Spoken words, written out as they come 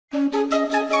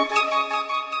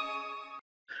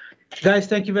Guys,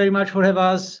 thank you very much for having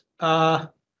us.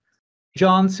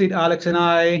 John, Sid, Alex, and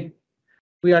I,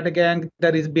 we are the gang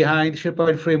that is behind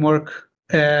SharePoint Framework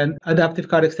and Adaptive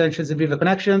Card Extensions and Viva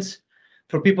Connections.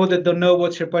 For people that don't know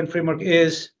what SharePoint Framework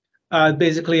is,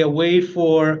 basically a way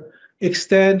for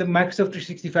extend Microsoft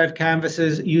 365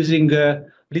 canvases using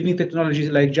leading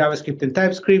technologies like JavaScript and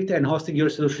TypeScript and hosting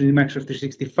your solution in Microsoft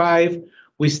 365.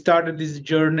 We started this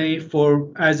journey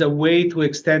as a way to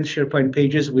extend SharePoint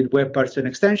pages with web parts and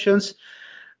extensions.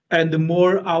 And the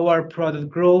more our product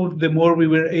grew, the more we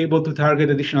were able to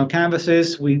target additional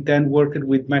canvases. We then worked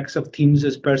with Microsoft Teams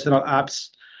as personal apps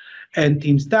and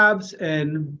Teams tabs.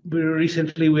 And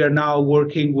recently, we are now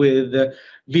working with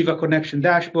Viva Connection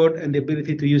dashboard and the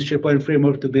ability to use SharePoint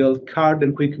Framework to build card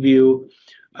and quick view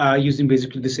using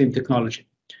basically the same technology.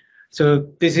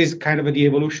 So this is kind of the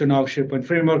evolution of SharePoint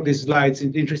Framework. This slide is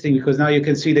interesting because now you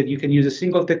can see that you can use a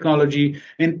single technology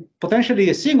and potentially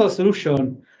a single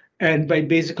solution. And by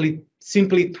basically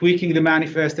simply tweaking the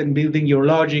manifest and building your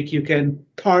logic, you can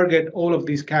target all of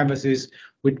these canvases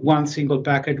with one single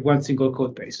package, one single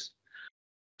code base.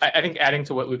 I think adding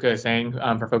to what Luca is saying,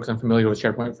 for folks unfamiliar with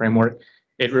SharePoint Framework,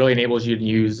 it really enables you to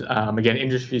use, again,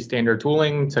 industry standard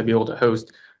tooling to be able to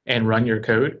host and run your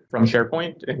code from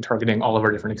SharePoint and targeting all of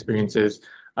our different experiences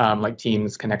like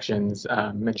Teams, Connections,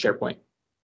 and SharePoint.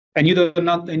 And you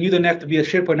don't have to be a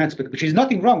SharePoint expert, which is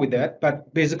nothing wrong with that,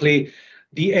 but basically,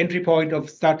 the entry point of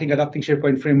starting adopting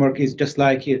SharePoint Framework is just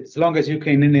like it. As long as you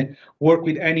can work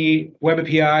with any web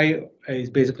API,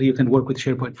 is basically you can work with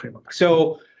SharePoint Framework.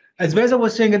 So as Vesa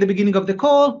was saying at the beginning of the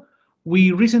call,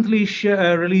 we recently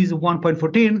released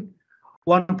 1.14.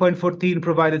 1.14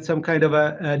 provided some kind of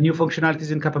a new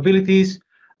functionalities and capabilities,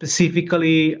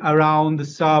 specifically around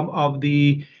some of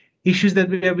the issues that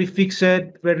we fixed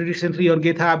very recently on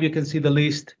GitHub. You can see the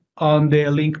list on the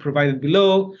link provided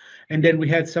below. And then we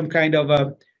had some kind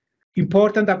of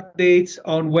important updates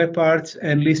on web parts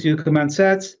and list view command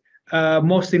sets.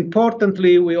 Most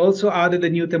importantly, we also added a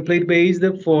new template based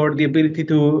for the ability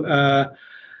to,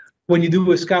 when you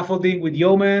do a scaffolding with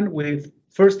Yeoman,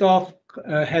 first off,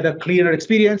 had a cleaner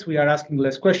experience. We are asking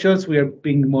less questions. We are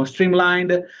being more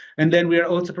streamlined. And then we are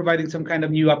also providing some kind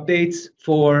of new updates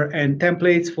and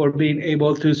templates for being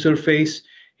able to surface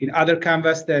in other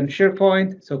canvas than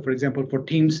SharePoint. So for example, for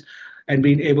Teams, and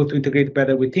being able to integrate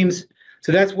better with Teams.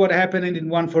 So that's what happened in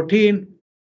 1.14.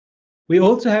 We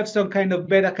also have some kind of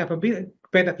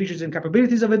beta features and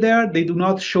capabilities over there. They do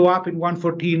not show up in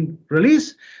 1.14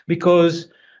 release because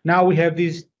now we have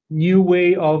this new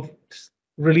way of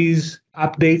release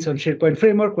updates on SharePoint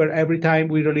Framework, where every time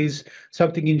we release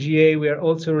something in GA, we are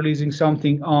also releasing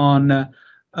something on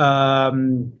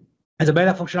as a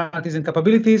beta functionalities and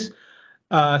capabilities.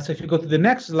 So if you go to the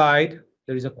next slide,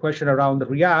 there is a question around the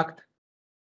React.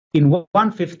 In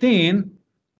 1.15,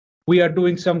 we are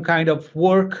doing some kind of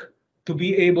work to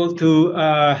be able to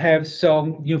have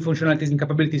some new functionalities and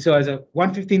capabilities. So as a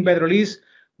 1.15 beta release,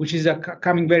 which is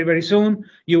coming very, very soon,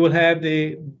 you will have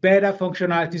the beta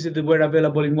functionalities that were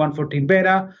available in 1.14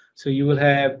 beta. So you will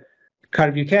have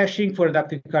card view caching for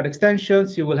adaptive card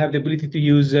extensions. You will have the ability to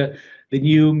use the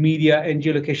new media and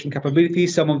geolocation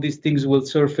capabilities. Some of these things will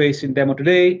surface in demo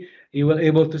today. You will be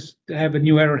able to have a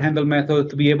new error handle method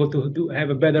to be able to have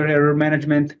a better error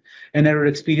management and error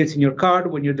experience in your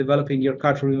card when you're developing your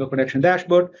card for Viva Connection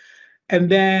dashboard. And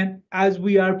then as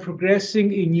we are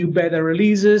progressing in new beta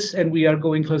releases and we are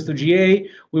going close to GA,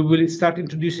 we will start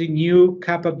introducing new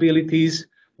capabilities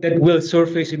that will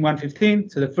surface in 1.15.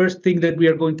 So the first thing that we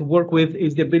are going to work with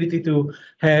is the ability to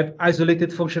have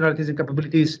isolated functionalities and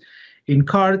capabilities in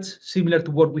cards, similar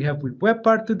to what we have with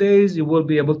WebPart today. You will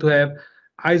be able to have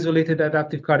isolated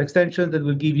adaptive card extensions that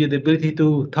will give you the ability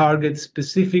to target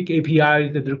specific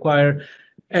APIs that require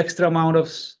extra amount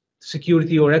of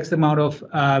security or extra amount of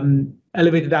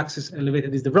elevated access.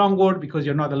 Elevated is the wrong word because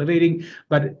you're not elevating,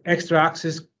 but extra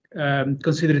access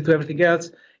considered to everything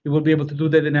else. You will be able to do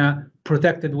that in a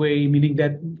protected way, meaning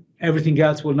that everything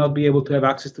else will not be able to have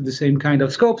access to the same kind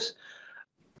of scopes.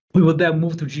 We will then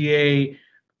move to GA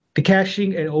the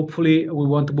caching, and hopefully we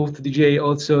want to move to the GA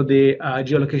also the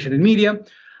geolocation and media.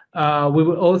 We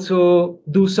will also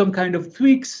do some kind of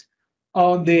tweaks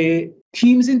on the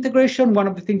Teams integration. One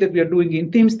of the things that we are doing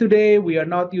in Teams today, we are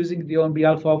not using the on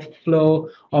behalf of flow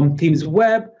on Teams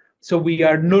web. So we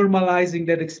are normalizing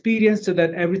that experience so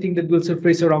that everything that will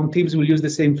surface around Teams will use the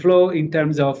same flow in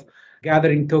terms of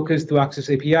gathering tokens to access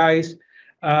APIs.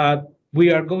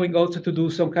 We are going also to do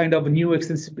some kind of new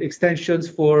extensions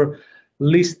for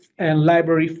list and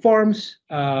library forms.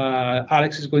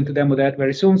 Alex is going to demo that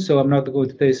very soon, so I'm not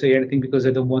going to say anything because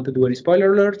I don't want to do any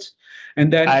spoiler alerts.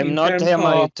 And then I'm not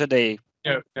demoing today.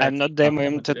 No, I'm not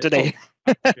demoing today.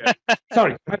 Yeah.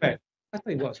 Sorry, my bad. I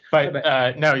thought it was.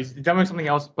 But no, he's demoing something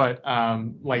else. But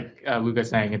like Luca's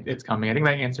saying, it's coming. I think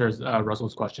that answers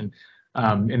Russell's question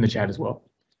in the chat as well.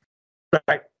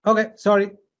 Right. Okay.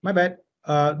 Sorry, my bad.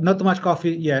 Not too much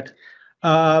coffee yet.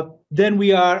 Then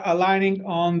we are aligning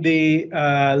on the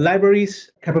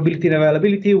libraries, capability and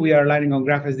availability. We are aligning on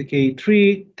Graph SDK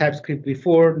 3, TypeScript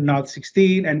v4, Node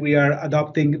 16, and we are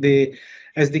adopting the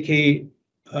SDK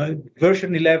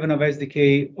version 11 of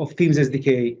SDK of Teams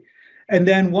SDK. And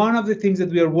then one of the things that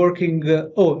we are working,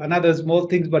 another small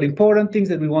things but important things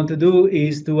that we want to do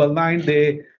is to align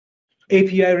the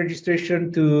API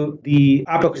registration to the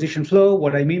app acquisition flow.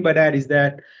 What I mean by that is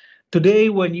that today,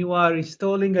 when you are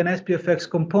installing an SPFx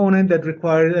component that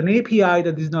requires an API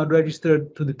that is not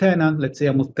registered to the tenant, let's say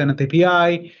a multi-tenant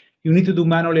API, you need to do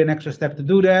manually an extra step to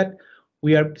do that.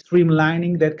 We are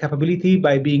streamlining that capability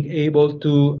by being able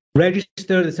to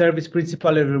register the service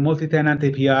principal of a multi-tenant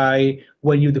API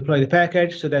when you deploy the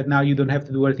package, so that now you don't have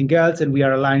to do anything else. And we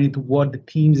are aligning to what the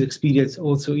Teams experience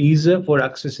also is for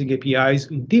accessing APIs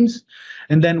in Teams.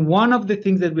 And then one of the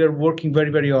things that we are working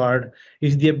very, very hard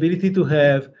is the ability to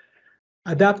have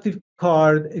adaptive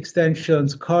card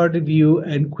extensions, card view,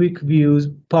 and quick views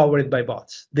powered by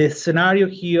bots. The scenario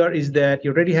here is that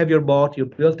you already have your bot, you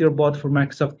built your bot for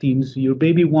Microsoft Teams, you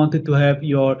maybe wanted to have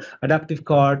your adaptive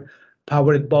card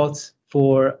powered bots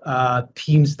for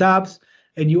Teams tabs,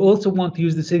 and you also want to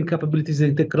use the same capabilities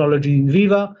and technology in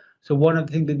Viva. So one of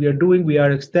the things that we are doing, we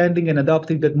are extending and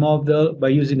adopting that model by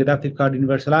using adaptive card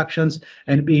universal actions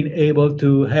and being able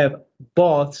to have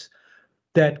bots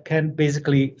that can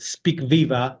basically speak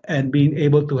Viva and being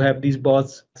able to have these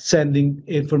bots sending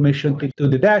information to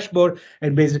the dashboard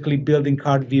and basically building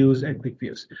card views and quick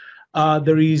views.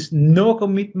 There is no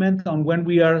commitment on when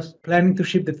we are planning to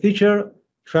ship the feature.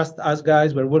 Trust us,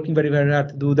 guys. We're working very, very hard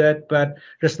to do that. But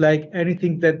just like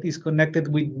anything that is connected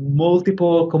with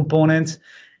multiple components,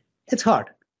 it's hard,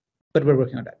 but we're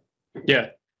working on that. Yeah,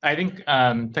 I think to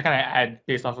kind of add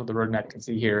based off of the roadmap you can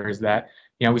see here is that,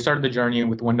 we started the journey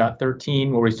with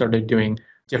 1.13 where we started doing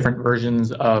different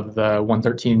versions of the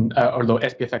 1.13 or the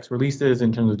SPFx releases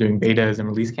in terms of doing betas and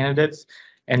release candidates.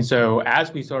 And so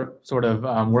as we sort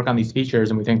of work on these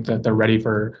features and we think that they're ready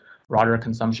for broader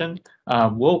consumption,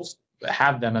 we'll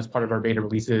have them as part of our beta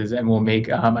releases and we'll make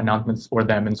announcements for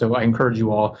them. And so I encourage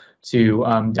you all to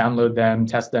download them,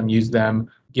 test them, use them,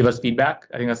 give us feedback.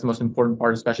 I think that's the most important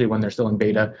part, especially when they're still in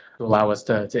beta, to allow us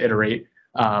to iterate.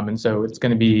 And so it's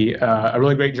going to be a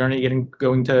really great journey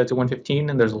going to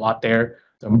 1.15, and there's a lot there.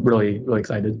 So I'm really, really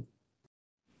excited.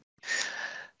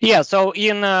 Yeah, so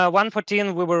in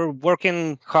 1.14, we were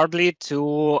working hardly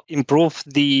to improve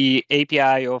the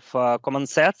API of command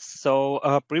sets.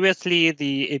 So previously,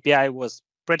 the API was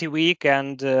pretty weak,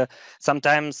 and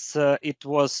sometimes it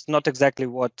was not exactly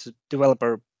what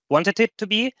developer wanted it to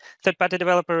be, third-party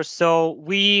developers. So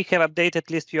we have updated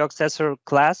ListViewAccessor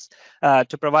class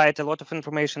to provide a lot of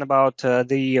information about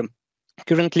the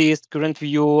current list, current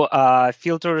view,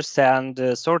 filters,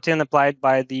 and sorting applied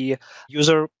by the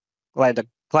user, like the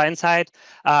client side.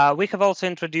 We have also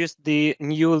introduced the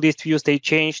new list view state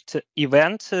changed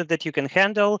event that you can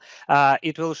handle.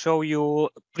 It will show you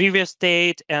previous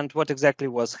state and what exactly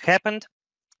was happened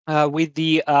with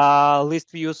the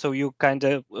list view, so you kind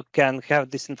of can have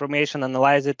this information,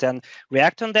 analyze it, and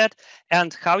react on that.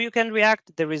 And how you can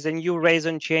react, there is a new raise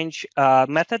and change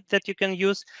method that you can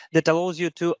use that allows you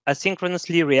to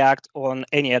asynchronously react on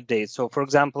any update. So, for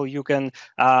example, you can,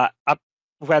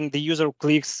 when the user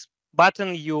clicks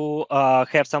button, you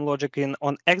have some logic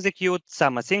on execute,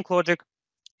 some async logic.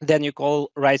 Then you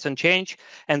call rise and change,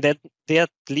 and that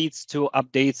leads to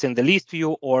updates in the list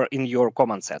view or in your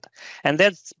command set. And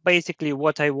that's basically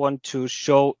what I want to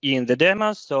show in the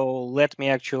demo. So let me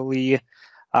actually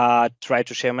try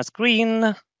to share my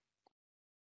screen.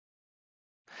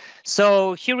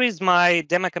 So here is my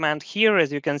demo command here.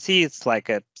 As you can see, it's like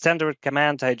a standard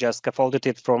command. I just scaffolded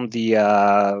it from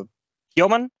the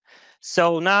Yeoman.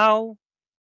 So now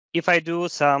if I do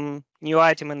some new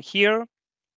item in here,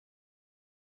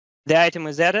 the item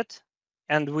is added,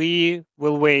 and we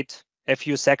will wait a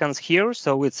few seconds here.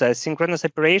 So it's a synchronous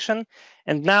operation.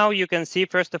 And now you can see,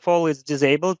 first of all, it's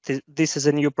disabled. This is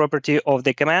a new property of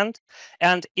the command,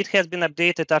 and it has been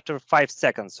updated after 5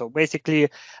 seconds. So basically,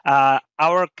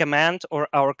 our command or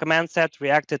our command set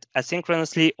reacted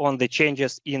asynchronously on the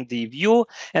changes in the view.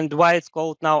 And why it's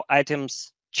called now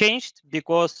items changed,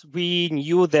 because we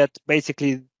knew that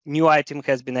basically new item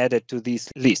has been added to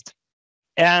this list.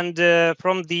 And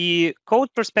from the code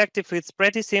perspective, it's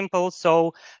pretty simple.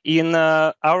 So in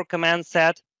our command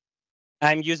set,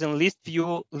 I'm using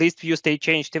ListView state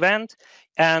changed event,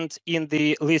 and in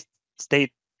the list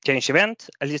state change event,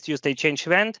 ListView state change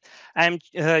event, I'm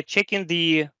checking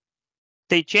the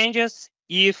state changes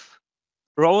if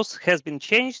rows has been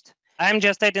changed. I'm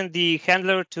just adding the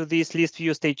handler to this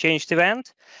ListView state changed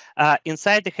event.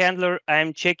 Inside the handler,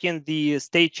 I'm checking the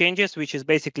state changes, which is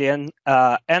basically an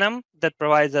enum that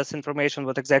provides us information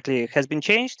what exactly has been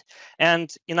changed.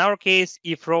 And in our case,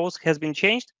 if rows has been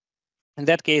changed, in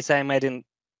that case, I'm adding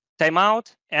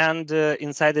timeout, and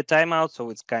inside the timeout, so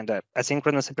it's kind of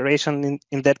asynchronous operation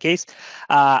in that case,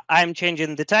 I'm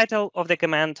changing the title of the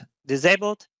command,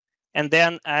 disabled, and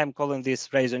then I'm calling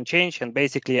this raise on change, and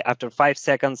basically after 5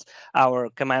 seconds, our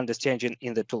command is changing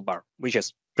in the toolbar, which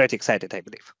is pretty excited, I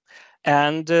believe.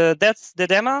 And that's the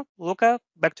demo. Luca,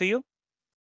 back to you.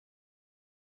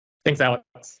 Thanks,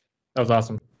 Alex. That was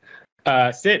awesome.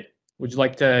 Sid, would you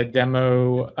like to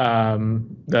demo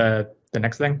the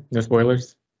next thing? No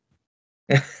spoilers.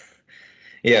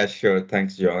 Yeah, sure.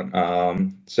 Thanks,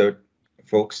 John. So,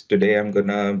 folks, today I'm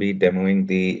gonna be demoing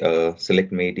the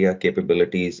SelectMedia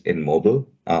capabilities in mobile.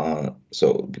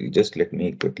 So just let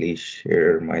me quickly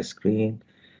share my screen.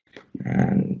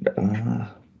 And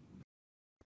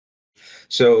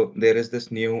so there is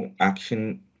this new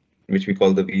action, which we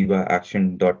call the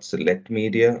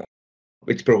VivaAction.SelectMedia,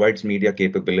 which provides media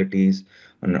capabilities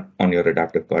on your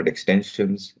adaptive card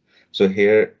extensions. So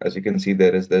here, as you can see,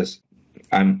 there is this.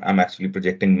 I'm actually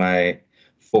projecting my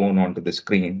phone onto the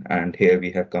screen, and here we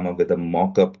have come up with a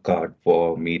mock-up card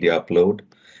for media upload.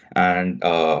 And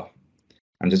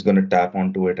I'm just going to tap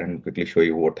onto it and quickly show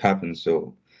you what happens.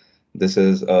 So this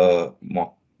is a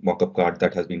mock-up card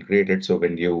that has been created. So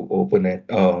when you open it,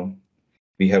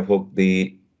 we have hooked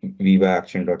the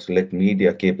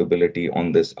VivaAction.SelectMedia capability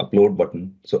on this upload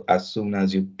button. So as soon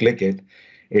as you click it,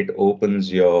 it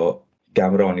opens your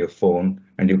camera on your phone,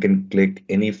 and you can click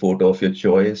any photo of your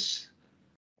choice.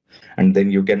 And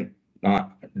then you can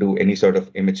do any sort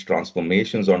of image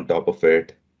transformations on top of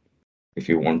it if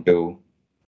you want to.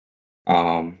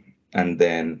 And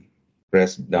then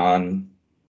press done,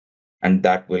 and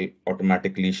that will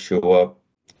automatically show up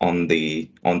on the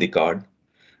card.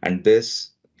 And this,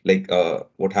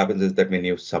 what happens is that when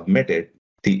you submit it,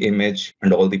 the image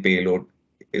and all the payload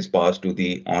is passed to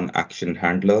the on-action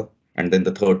handler, and then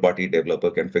the third-party developer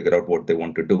can figure out what they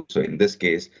want to do. So in this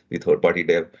case, the third-party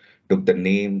dev took the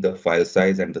name, the file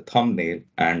size, and the thumbnail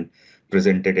and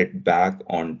presented it back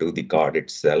onto the card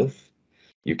itself.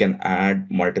 You can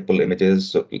add multiple images.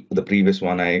 So the previous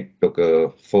one, I took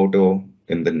a photo.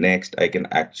 In the next, I can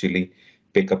actually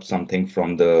pick up something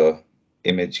from the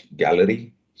image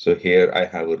gallery. So here I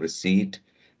have a receipt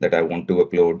that I want to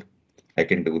upload. I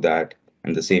can do that.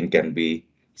 And the same can be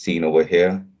seen over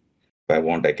here. If I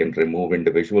want, I can remove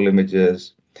individual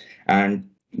images. And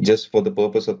just for the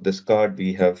purpose of this card,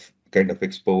 we have kind of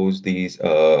exposed these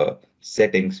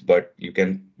settings, but you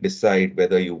can decide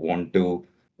whether you want to,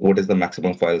 what is the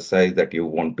maximum file size that you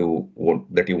want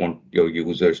your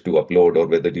users to upload, or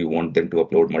whether you want them to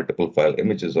upload multiple file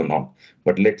images or not.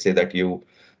 But let's say that you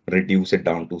reduce it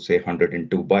down to, say,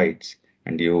 102 bytes,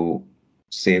 and you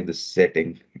save the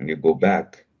setting and you go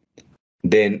back.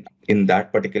 Then in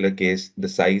that particular case, the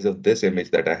size of this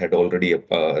image that I had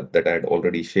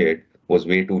already shared was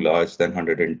way too large than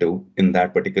 102. In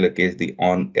that particular case, the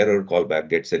on error callback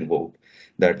gets invoked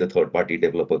that the third-party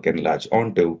developer can latch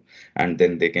onto, and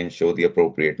then they can show the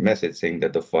appropriate message saying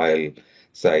that the file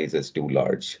size is too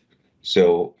large.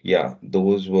 So yeah,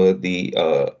 those were the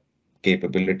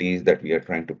capabilities that we are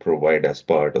trying to provide as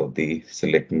part of the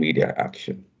SelectMedia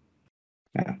action.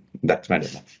 Yeah, that's my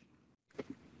demo.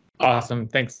 Awesome.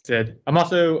 Thanks, Sid. I'm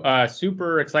also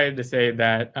super excited to say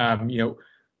that,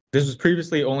 this was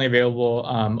previously only available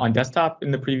on desktop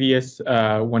in the previous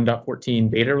 1.14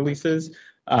 beta releases.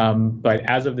 But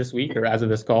as of this week, or as of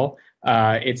this call,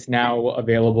 it's now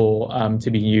available to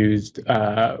be used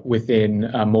within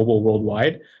mobile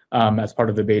worldwide as part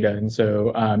of the beta. And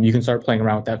so you can start playing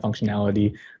around with that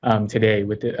functionality today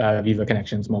with the Viva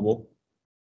Connections mobile.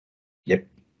 Yep.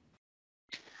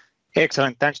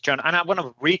 Excellent. Thanks, John. And I want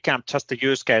to recap just the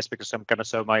use case because I'm going to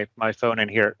show my phone in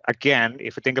here. Again,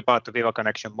 if you think about the Viva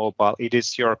Connection mobile, it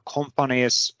is your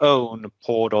company's own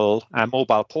portal,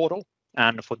 mobile portal.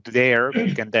 And for there,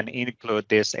 you can then include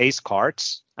these ACE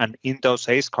cards. And in those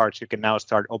ACE cards, you can now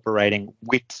start operating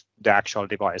with the actual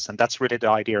device. And that's really the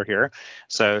idea here.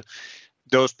 So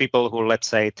those people who, let's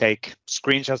say, take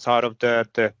screenshots out of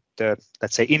the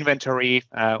let's say inventory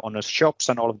on the shops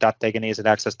and all of that, they can easily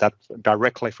access that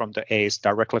directly from the ACE,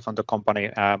 directly from the company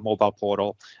mobile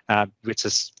portal, which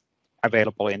is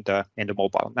available in the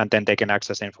mobile, and then they can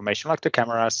access information like the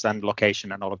cameras and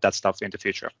location and all of that stuff in the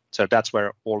future. So that's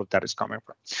where all of that is coming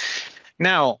from.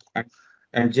 Now,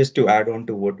 and just to add on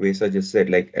to what Vesa just said,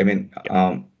 like, I mean,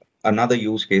 another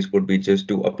use case would be just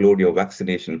to upload your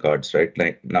vaccination cards, right?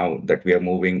 Like now that we are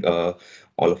moving, all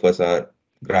of us are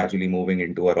gradually moving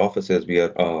into our offices. We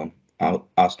are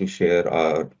asked to share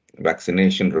our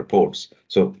vaccination reports.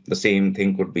 So the same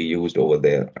thing could be used over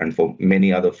there and for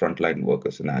many other frontline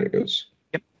worker scenarios.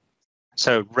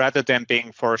 So rather than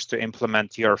being forced to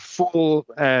implement your full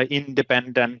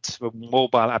independent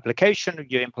mobile application,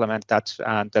 you implement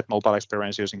that mobile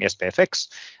experience using SPFx,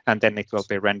 and then it will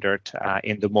be rendered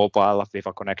in the mobile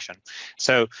Viva connection.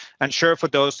 So, and sure, for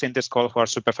those in this call who are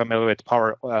super familiar with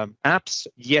Power Apps,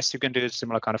 yes, you can do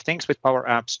similar kind of things with Power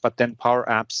Apps, but then Power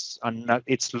Apps are not,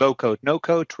 it's low code, no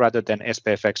code, rather than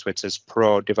SPFx, which is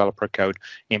pro developer code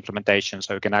implementation.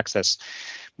 So you can access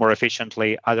more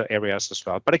efficiently other areas as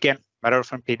well. But again, matter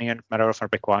of opinion, matter of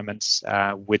requirements,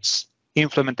 which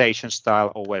implementation style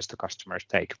always the customers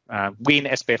take. We in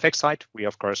SPFx side, we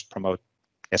of course promote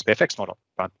SPFx model,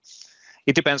 but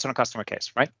it depends on a customer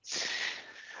case, right?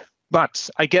 But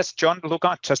I guess, John,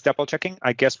 Luca, just double checking,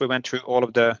 I guess we went through all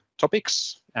of the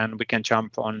topics and we can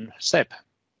jump on Seb.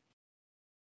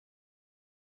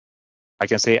 I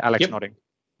can see Alex nodding.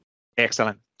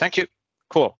 Excellent. Thank you.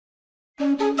 Cool.